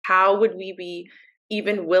how would we be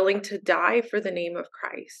even willing to die for the name of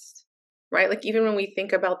Christ, right? Like even when we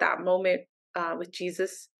think about that moment with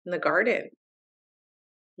Jesus in the garden,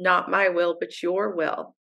 not my will, but your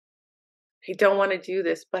will. I don't want to do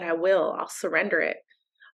this, but I will. I'll surrender it.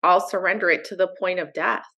 I'll surrender it to the point of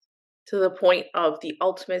death, to the point of the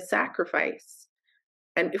ultimate sacrifice.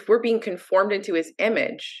 And if we're being conformed into his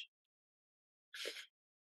image,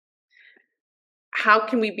 how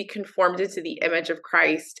can we be conformed into the image of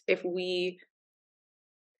Christ if we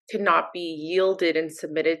cannot be yielded and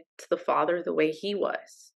submitted to the Father the way he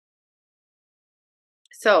was?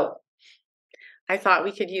 So I thought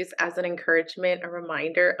we could use as an encouragement, a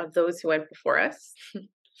reminder of those who went before us,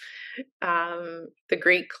 the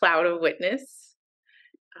great cloud of witness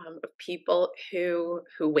of people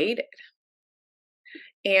who waited.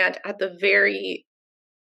 And at the very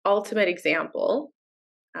ultimate example,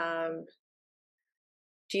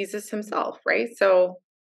 Jesus himself, right? So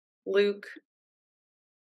Luke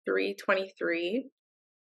 3:23,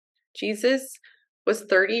 Jesus was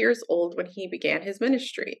 30 years old when he began his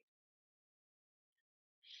ministry.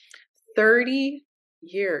 30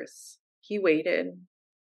 years he waited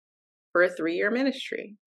for a 3-year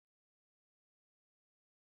ministry.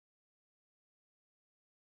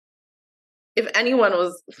 If anyone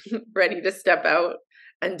was ready to step out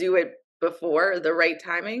and do it before the right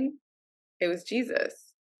timing, it was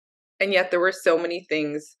Jesus. And yet there were so many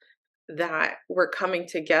things that were coming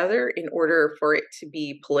together in order for it to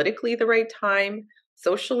be politically the right time,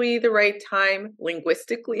 socially the right time,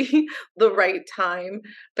 linguistically the right time.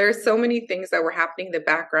 There are so many things that were happening in the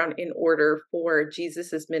background in order for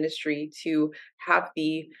Jesus's ministry to have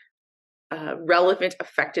the relevant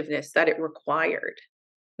effectiveness that it required.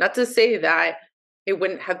 Not to say that it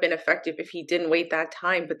wouldn't have been effective if he didn't wait that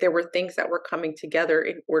time, but there were things that were coming together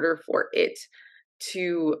in order for it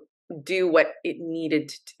to do what it needed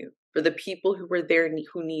to do for the people who were there,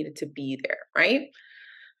 who needed to be there, right?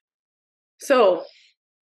 So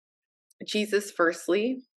Jesus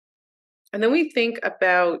firstly, and then we think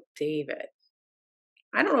about David.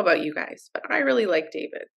 I don't know about you guys, but I really like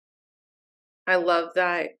David. I love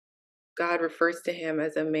that God refers to him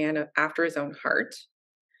as a man after his own heart.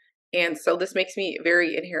 And so this makes me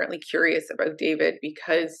very inherently curious about David,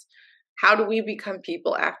 because how do we become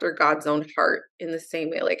people after God's own heart in the same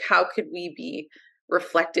way? Like, how could we be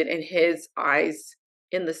reflected in his eyes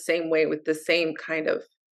in the same way, with the same kind of,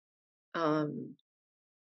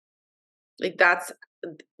 like that's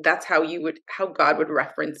how God would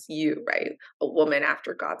reference you, right? A woman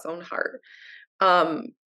after God's own heart.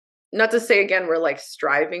 Not to say again, we're like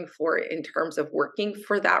striving for it in terms of working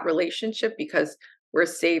for that relationship, because we're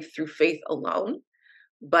saved through faith alone.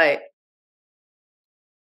 But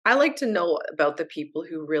I like to know about the people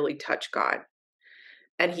who really touch God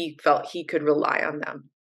and he felt he could rely on them.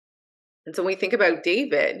 And so when we think about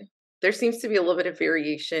David, there seems to be a little bit of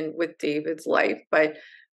variation with David's life, but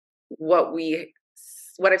what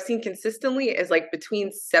I've seen consistently is like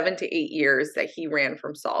between 7 to 8 years that he ran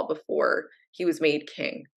from Saul before he was made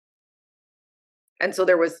king. And so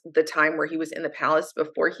there was the time where he was in the palace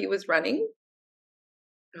before he was running.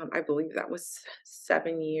 I believe that was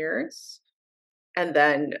 7 years. And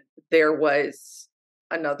then there was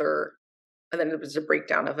another, and then it was a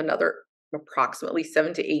breakdown of another approximately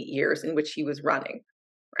 7 to 8 years in which he was running,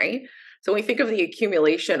 right? So when we think of the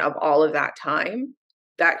accumulation of all of that time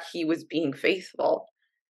that he was being faithful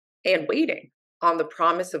and waiting on the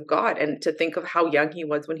promise of God, and to think of how young he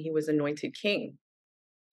was when he was anointed king,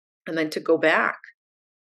 and then to go back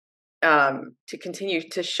to continue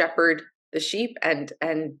to shepherd the sheep and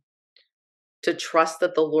to trust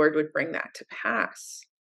that the Lord would bring that to pass.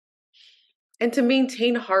 And to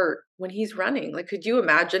maintain heart when he's running. Like, could you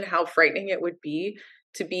imagine how frightening it would be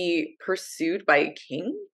to be pursued by a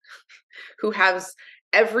king who has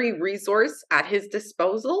every resource at his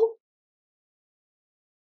disposal?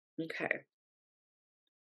 Okay.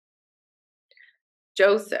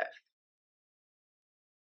 Joseph.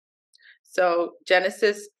 So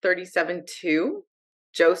Genesis 37:2,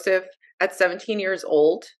 Joseph at 17 years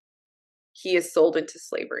old, he is sold into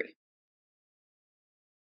slavery.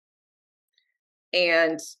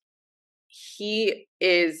 And he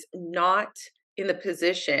is not in the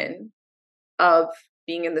position of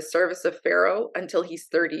being in the service of Pharaoh until he's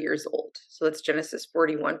 30 years old. So that's Genesis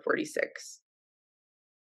 41:46.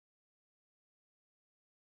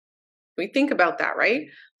 We think about that, right?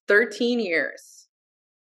 13 years.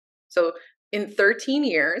 So in 13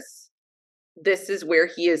 years, this is where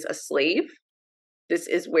he is a slave. This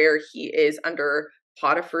is where he is under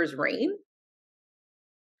Potiphar's reign.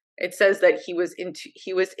 It says that he was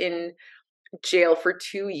in jail for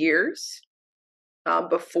 2 years.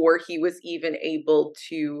 before he was even able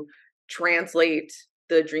to translate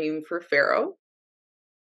the dream for Pharaoh.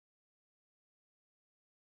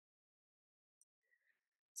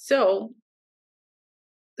 So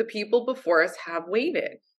the people before us have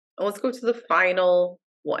waited. And let's go to the final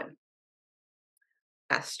one,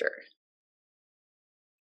 Esther.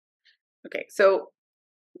 Okay, so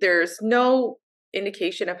there's no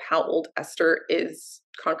indication of how old Esther is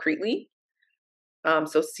concretely.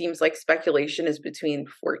 So it seems like speculation is between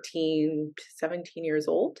 14 to 17 years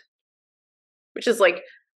old, which is like,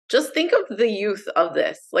 just think of the youth of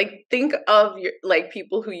this. Like, think of your, like,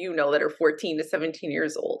 people who you know that are 14 to 17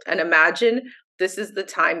 years old, and imagine this is the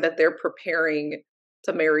time that they're preparing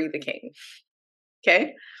to marry the king.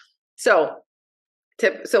 Okay, so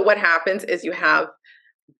so what happens is you have,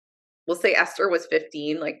 we'll say Esther was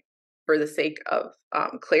 15, like for the sake of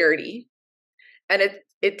clarity, and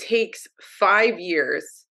it takes 5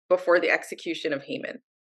 years before the execution of Haman.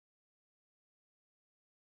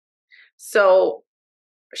 So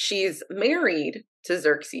she's married to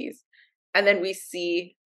Xerxes, and then we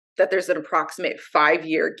see that there's an approximate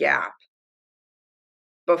 5-year gap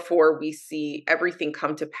before we see everything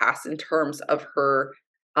come to pass in terms of her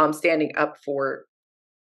standing up for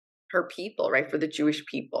her people, right? For the Jewish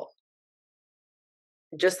people.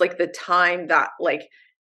 Just like the time that, like,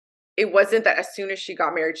 it wasn't that as soon as she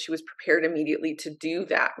got married, she was prepared immediately to do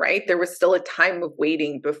that, right? There was still a time of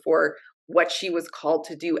waiting before what she was called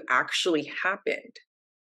to do actually happened.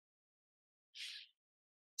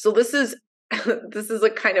 So this is this is a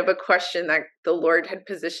kind of a question that the Lord had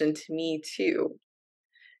positioned to me too.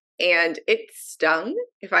 And it stung,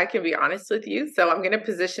 if I can be honest with you. So I'm going to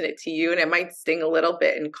position it to you, and it might sting a little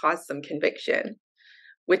bit and cause some conviction,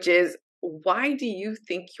 which is, why do you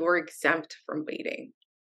think you're exempt from waiting?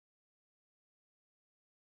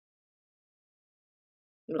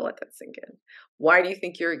 I'm going to let that sink in. Why do you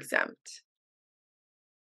think you're exempt?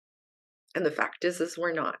 And the fact is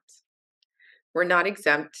we're not. We're not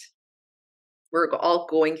exempt. We're all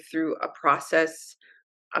going through a process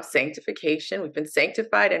of sanctification. We've been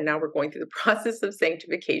sanctified, and now we're going through the process of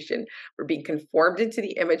sanctification. We're being conformed into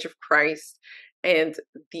the image of Christ, and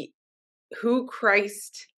the who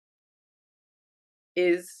Christ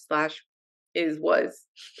is slash is was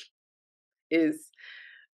is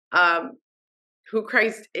who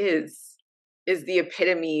Christ is the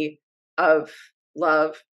epitome of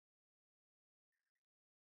love.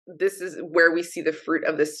 This is where we see the fruit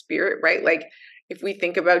of the Spirit, right? Like, if we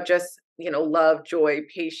think about just, love, joy,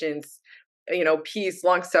 patience, peace,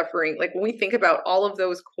 long suffering, like when we think about all of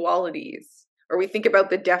those qualities, or we think about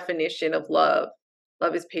the definition of love,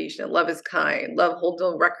 love is patient, love is kind, love holds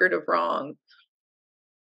no record of wrong.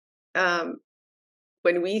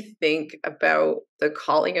 When we think about the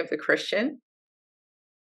calling of the Christian,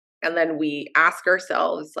 and then we ask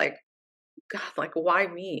ourselves, like, God, like, why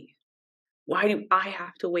me? Why do I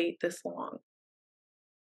have to wait this long?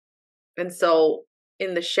 And so,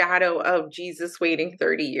 in the shadow of Jesus waiting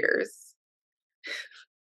 30 years,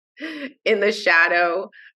 in the shadow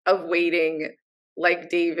of waiting, like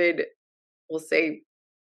David, will say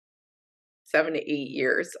 7 to 8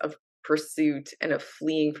 years of pursuit and of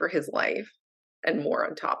fleeing for his life, and more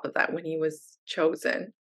on top of that when he was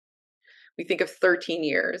chosen. We think of 13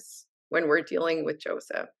 years when we're dealing with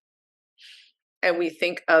Joseph. And we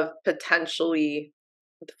think of potentially,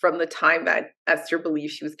 from the time that Esther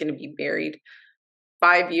believed she was going to be married,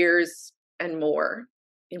 5 years and more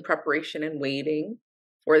in preparation and waiting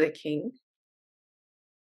for the king.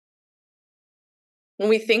 When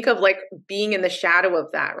we think of, like, being in the shadow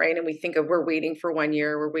of that, right? And we think of, we're waiting for 1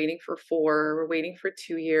 year, we're waiting for 4, we're waiting for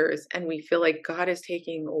 2 years, and we feel like God is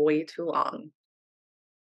taking way too long.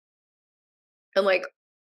 And, like,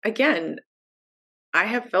 again, I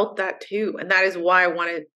have felt that too. And that is why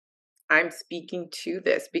I'm speaking to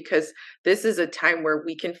this, because this is a time where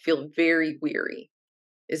we can feel very weary.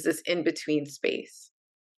 Is this in between space?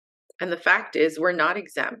 And the fact is, we're not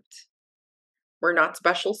exempt. We're not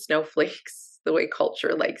special snowflakes, the way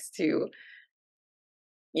culture likes to,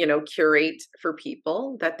 curate for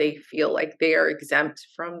people, that they feel like they are exempt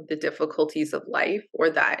from the difficulties of life, or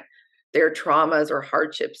that their traumas or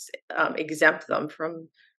hardships exempt them from,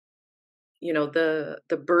 the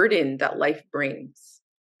burden that life brings.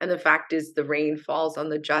 And the fact is, the rain falls on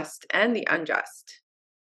the just and the unjust.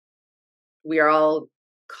 We are all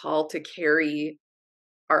called to carry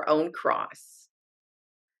our own cross.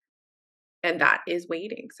 And that is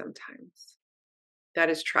waiting sometimes. That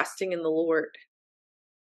is trusting in the Lord.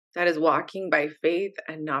 That is walking by faith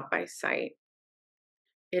and not by sight.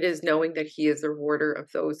 It is knowing that He is the rewarder of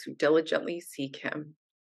those who diligently seek Him.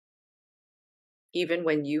 Even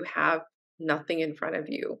when you have nothing in front of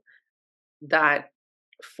you that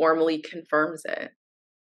formally confirms it.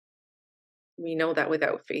 We know that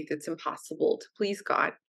without faith, it's impossible to please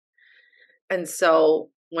God. And so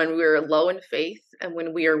when we're low in faith and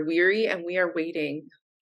when we are weary and we are waiting,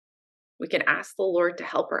 we can ask the Lord to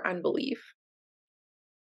help our unbelief.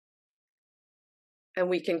 And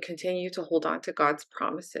we can continue to hold on to God's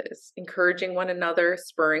promises, encouraging one another,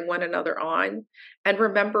 spurring one another on, and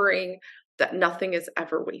remembering that nothing is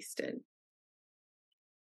ever wasted.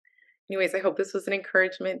 Anyways, I hope this was an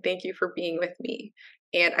encouragement. Thank you for being with me.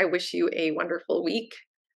 And I wish you a wonderful week,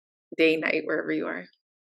 day, night, wherever you are.